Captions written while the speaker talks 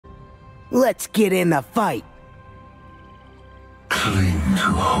Let's get in the fight. Cling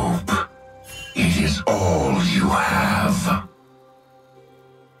to hope. It is all you have.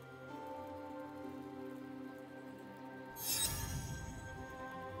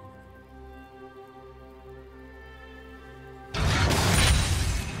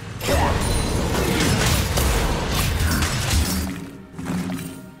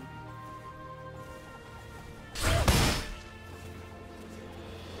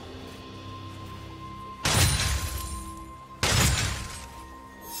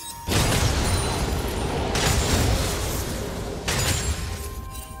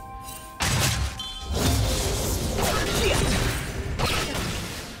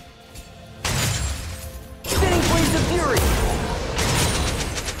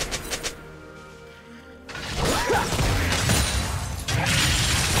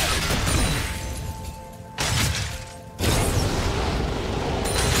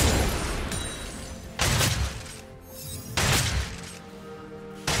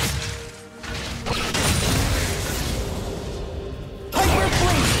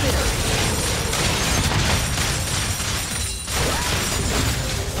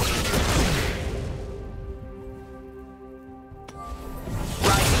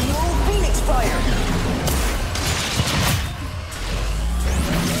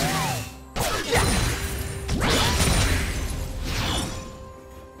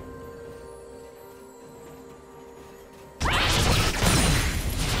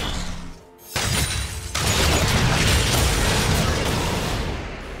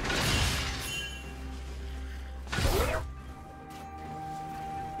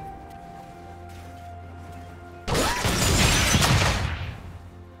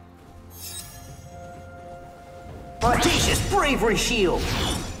 Audacious bravery shield!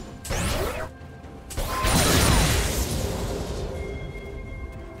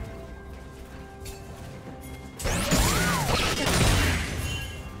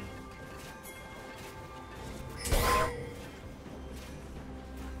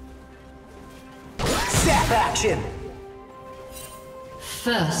 Zap action!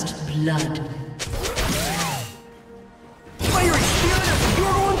 First blood. Fiery spirit of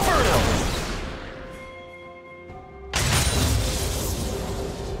Urgot Inferno!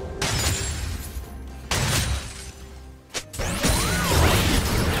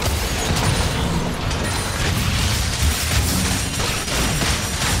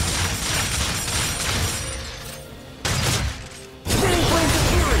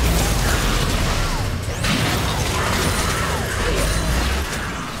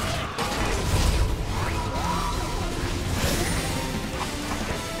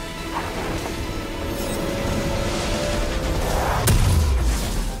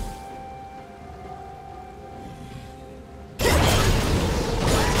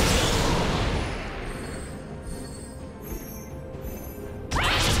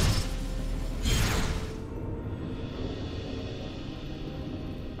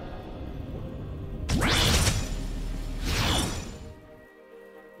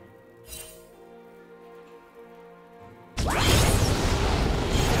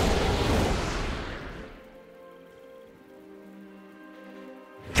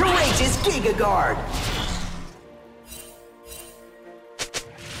 Giga Guard!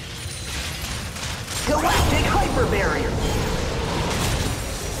 Galactic Hyper Barrier!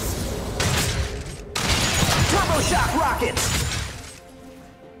 Turbo Shock Rockets!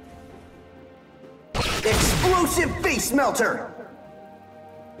 Explosive Face Melter!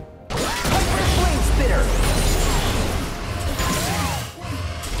 Hyper Flame Spitter!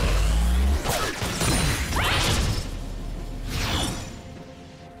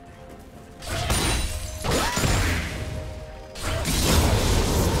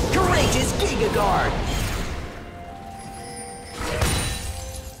 Giga Guard!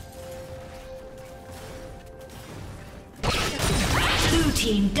 Blue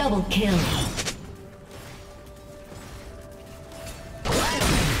team double kill.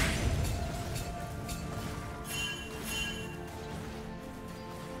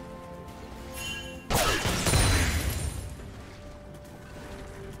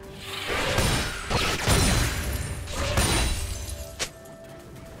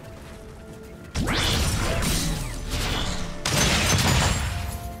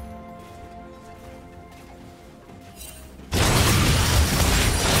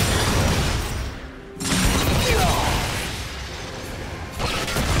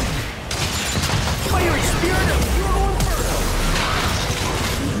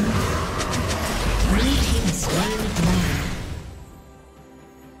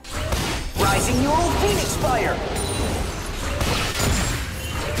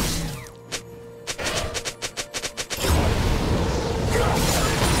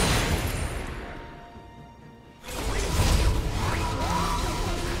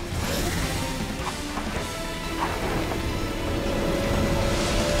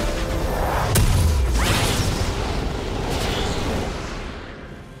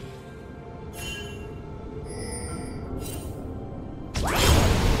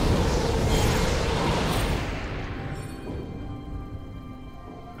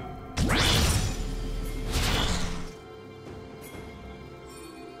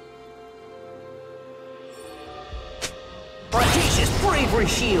 bravery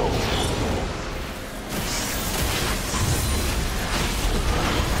shield.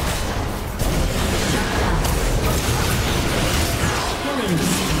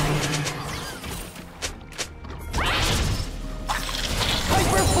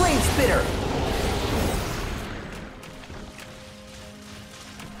 Hyper flame spitter.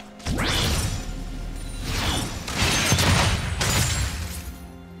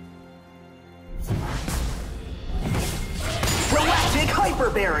 Hyper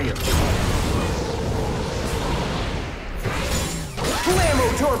barrier.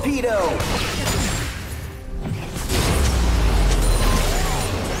 Flammo torpedo.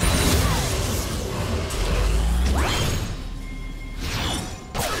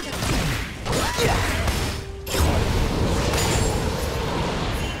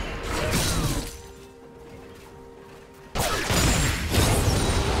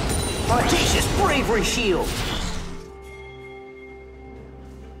 Audacious bravery shield.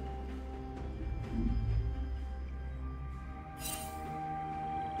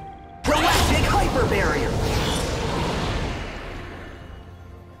 Barrier.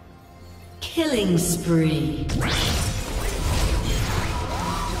 Killing spree.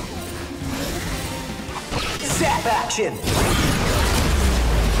 Zap action.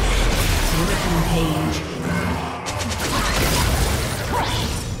 Rampage.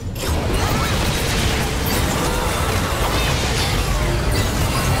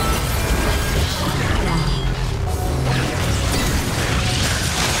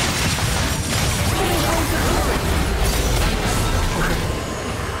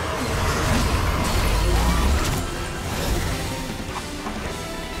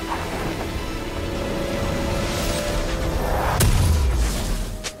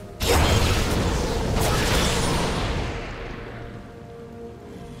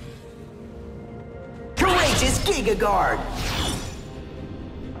 Giga Guard.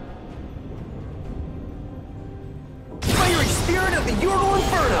 Fiery Spirit of the Urgot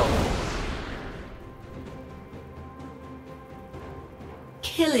Inferno.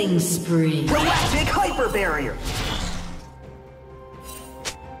 Killing spree. Galactic Hyper Barrier.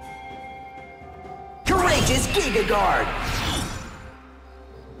 Courageous Giga Guard.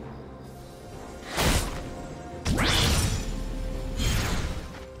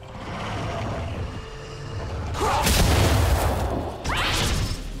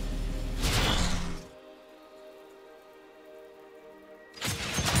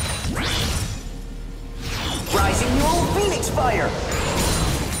 Rising Mule Phoenix Fire!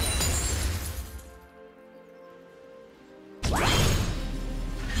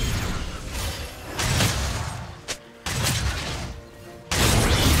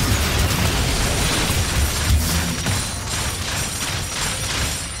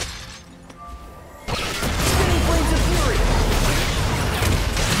 Spinning Flames of Fury!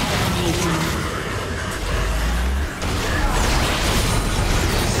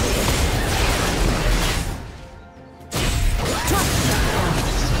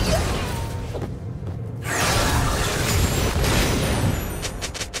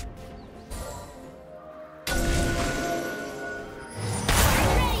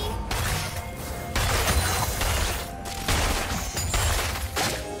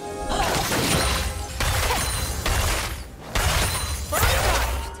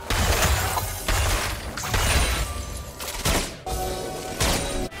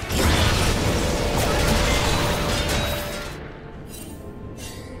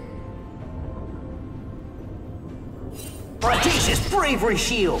 Audacious Bravery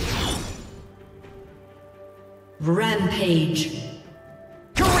Shield! Rampage.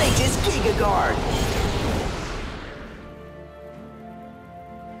 Courageous Giga Guard!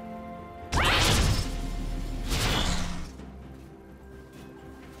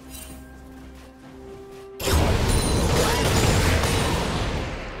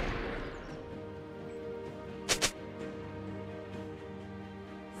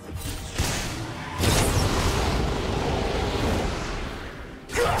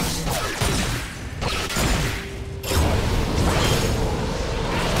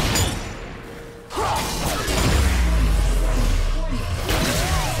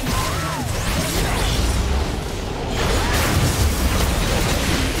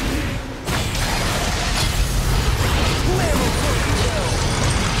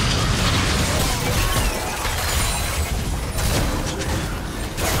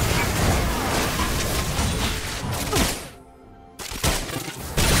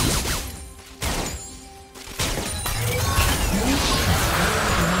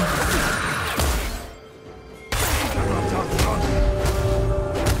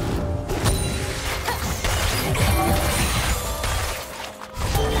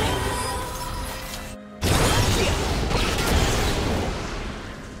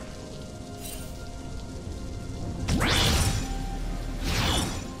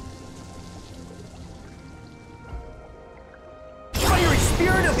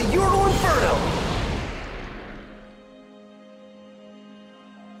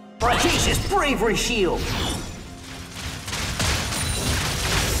 Audacious bravery shield!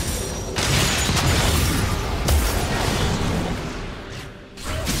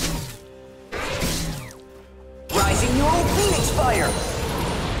 Rising neural phoenix fire!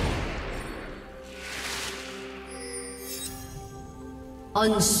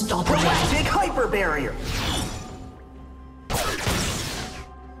 Unstoppable. Galactic hyper barrier!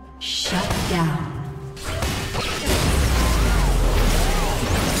 Shut down.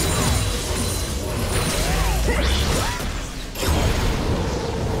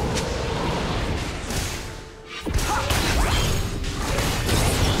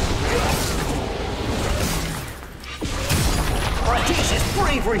 Audacious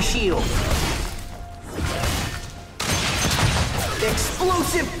bravery shield!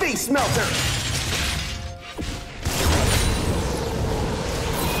 Explosive face melter!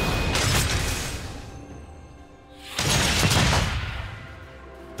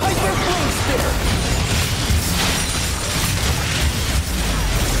 Hyper flame spitter!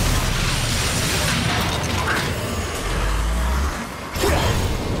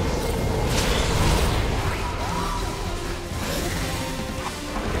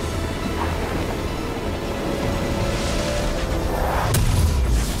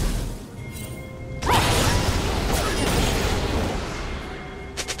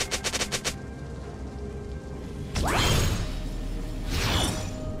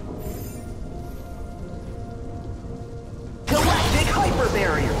 Galactic hyper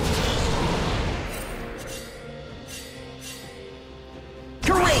barrier!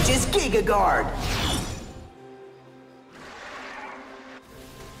 Courageous Giga Guard!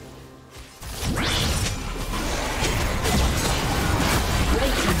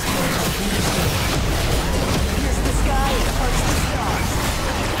 Pierce the sky and punch the stars!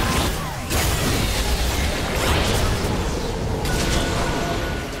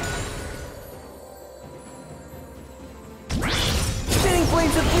 Spinning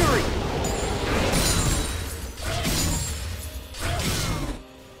flames of fury!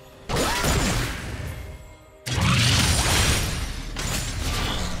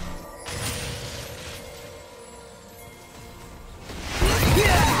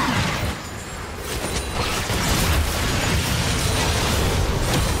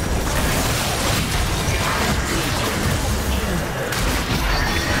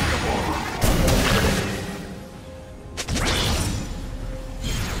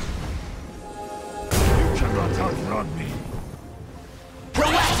 Cannot outrun me.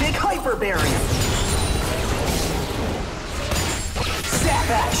 Galactic hyper barrier! Zap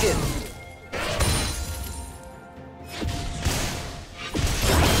action!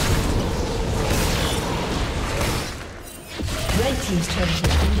 Red team's turret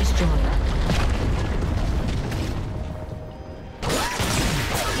has been destroyed.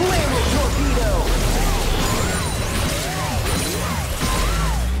 Flaming torpedo!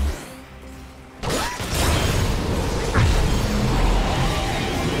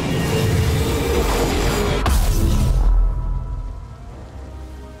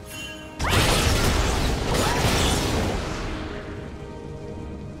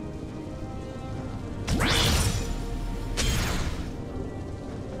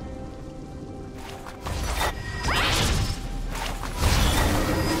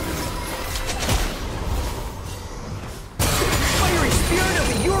 Fiery spirit of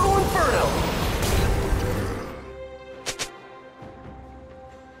the Urgot Inferno!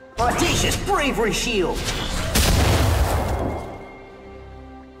 Audacious bravery shield!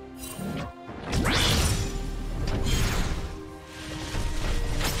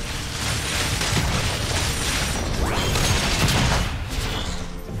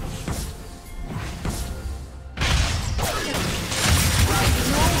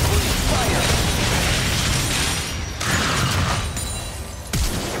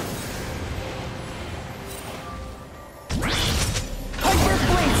 Hyper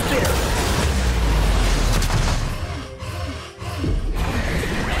flame spitter!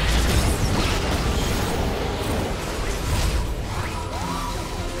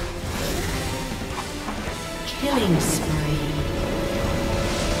 Killing spree.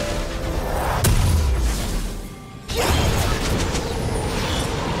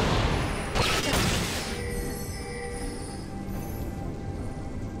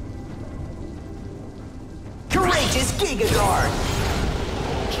 Courageous Giga Guard!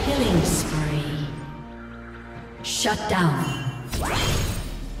 Killing spree. Shut down.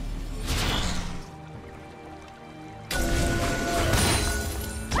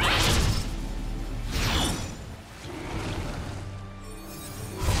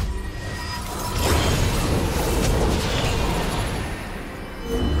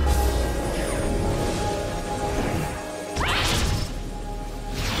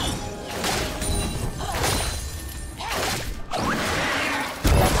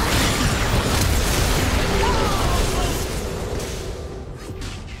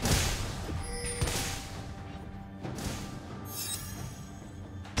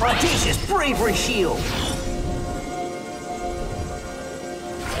 Audacious bravery shield!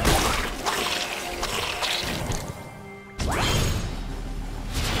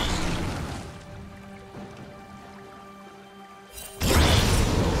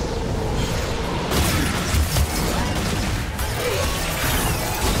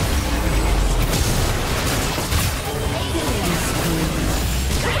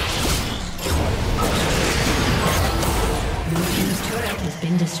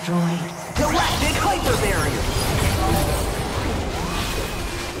 Destroyed. Galactic hyper barrier!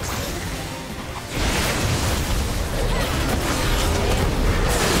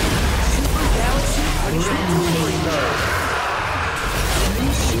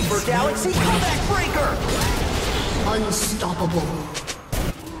 Super Galaxy Comeback Breaker! Unstoppable.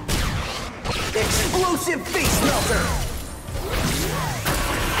 Explosive Face Melter!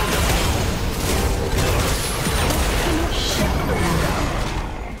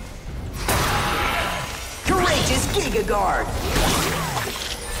 Courageous Giga Guard!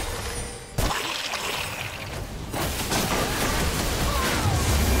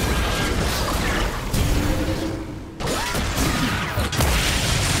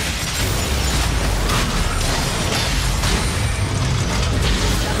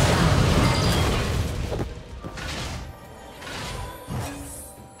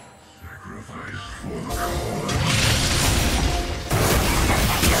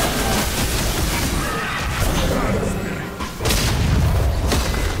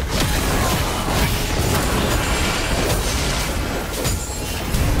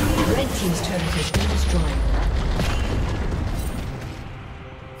 Team's turret has been destroyed.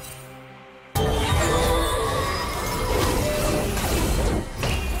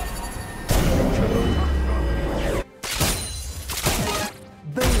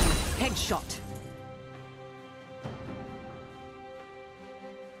 Boom! Headshot!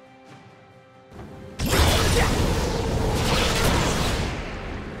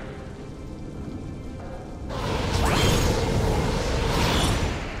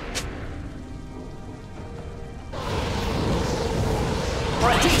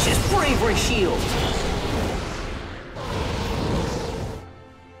 Audacious bravery shield!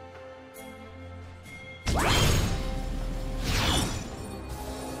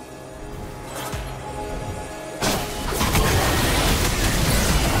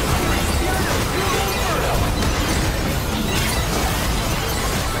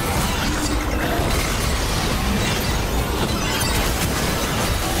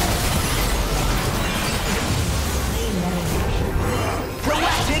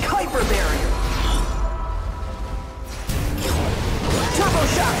 Galactic hyper barrier! Turbo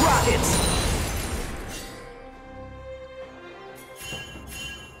shock rockets!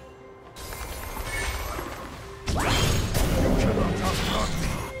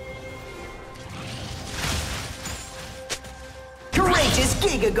 Courageous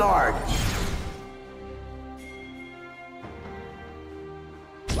Giga Guard!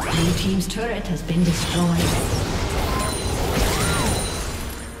 Blue team's turret has been destroyed.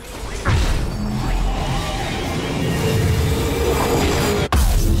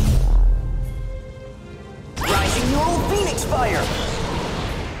 Fire!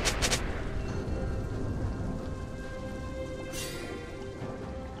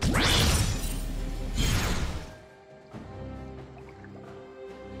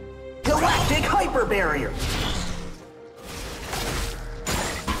 Galactic hyper barrier!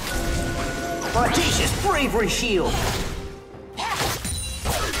 Audacious bravery shield!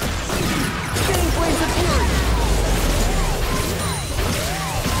 Spinning flames of fury!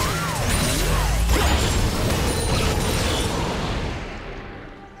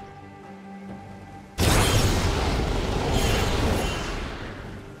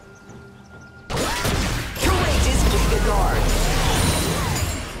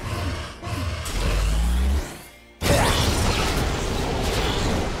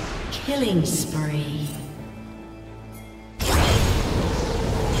 Killing spree.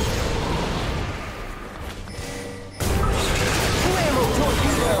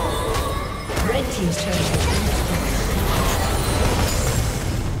 Red team's turret has been destroyed.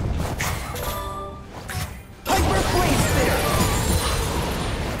 Hyper Flame Spitter!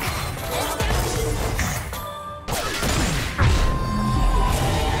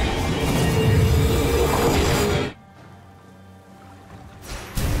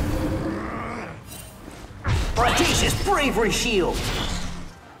 Audacious bravery shield!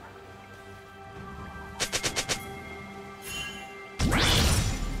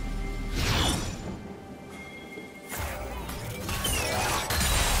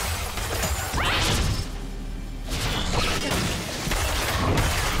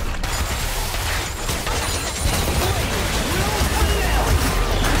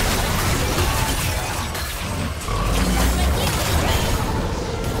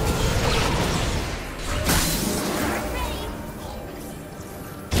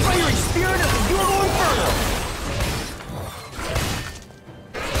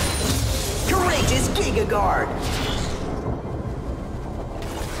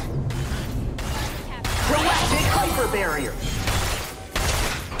 hyper barrier.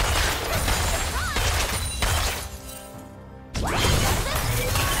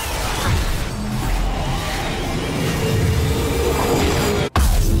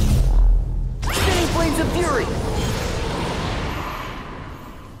 Spinning flames of fury.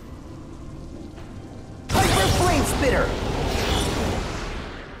 Hyper flame spitter.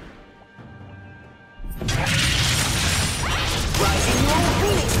 Rising roll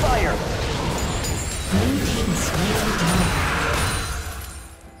phoenix fire. Blue team slain the dragon.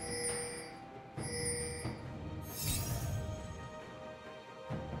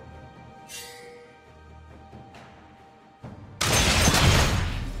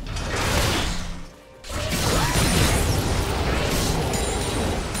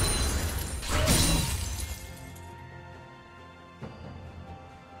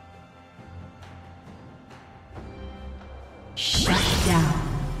 Shut down.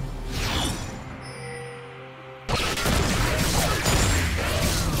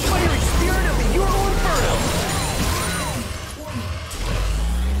 Fiery spirit of the Urgot Inferno.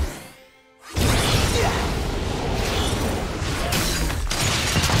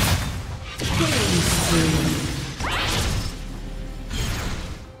 Killing spree.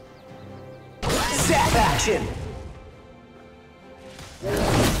 Zap action.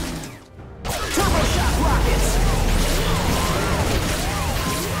 Turbo shock rockets.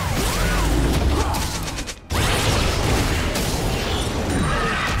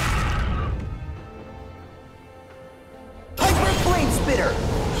 Hyper flame spitter.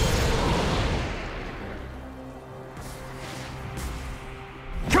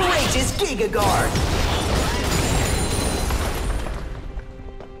 Courageous Giga Guard.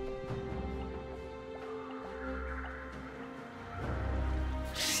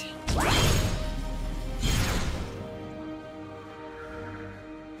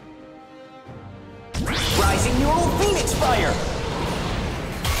 Rising neural phoenix fire.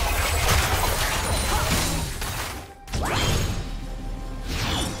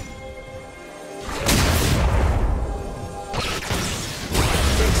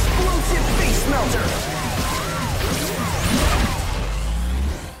 Explosive face melter.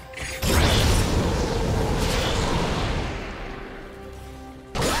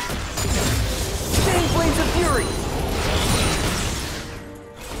 Spinning flames of fury.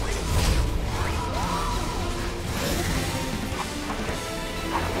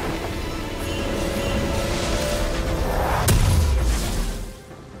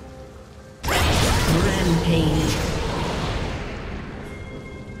 Rampage.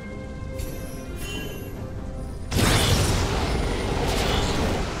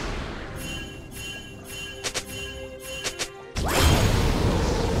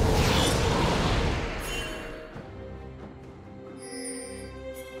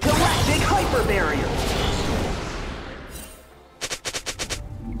 Galactic hyper barrier.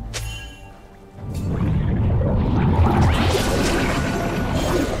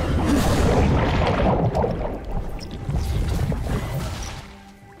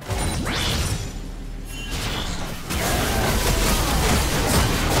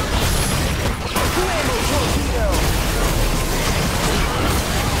 Flammo torpedo.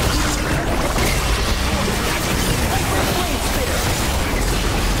 Hyper flame spitter.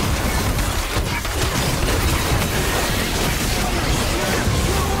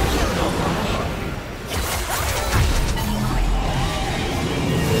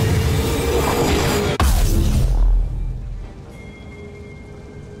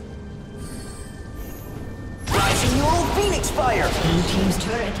 Rising neural phoenix fire. Blue team's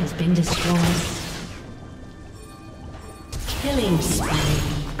turret has been destroyed. Killing spree.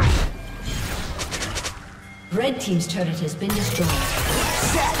 Red team's turret has been destroyed.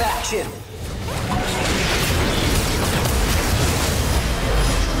 Zap action.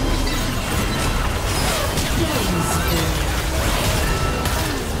 Killing spree.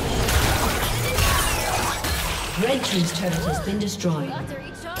 Red team's turret has been destroyed.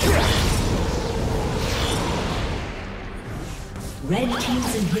 Red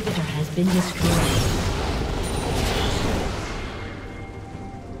team's inhibitor has been destroyed.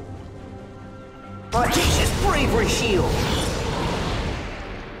 Audacious bravery shield.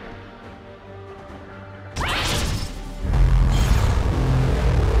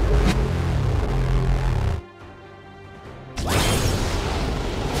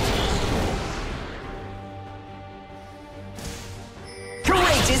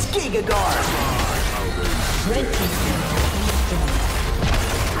 Courageous Giga Guard. Red team's turret has been destroyed.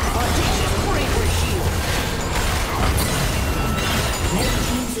 Audacious bravery shield. Red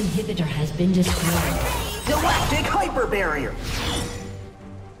team's inhibitor has been destroyed. Galactic hyper barrier.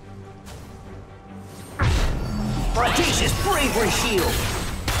 Audacious bravery shield!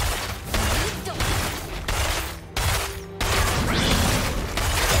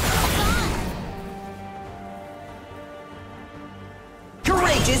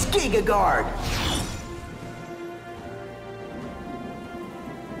 Courageous Giga Guard!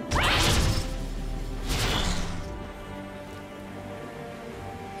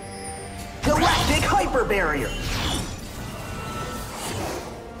 Galactic Hyper Barrier!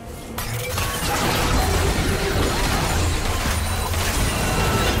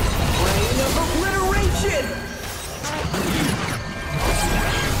 Rain of Obliteration!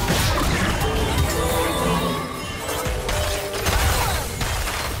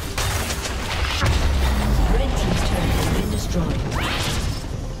 Red team's turret has been destroyed.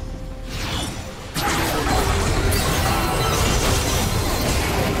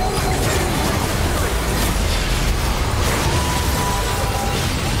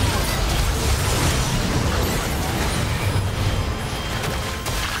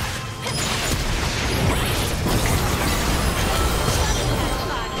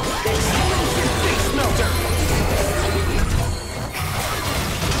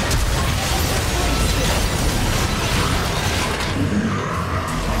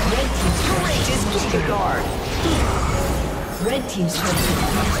 Red team's turret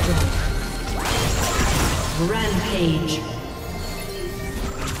has been destroyed. Rampage.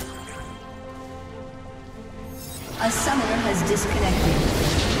 A summoner has disconnected.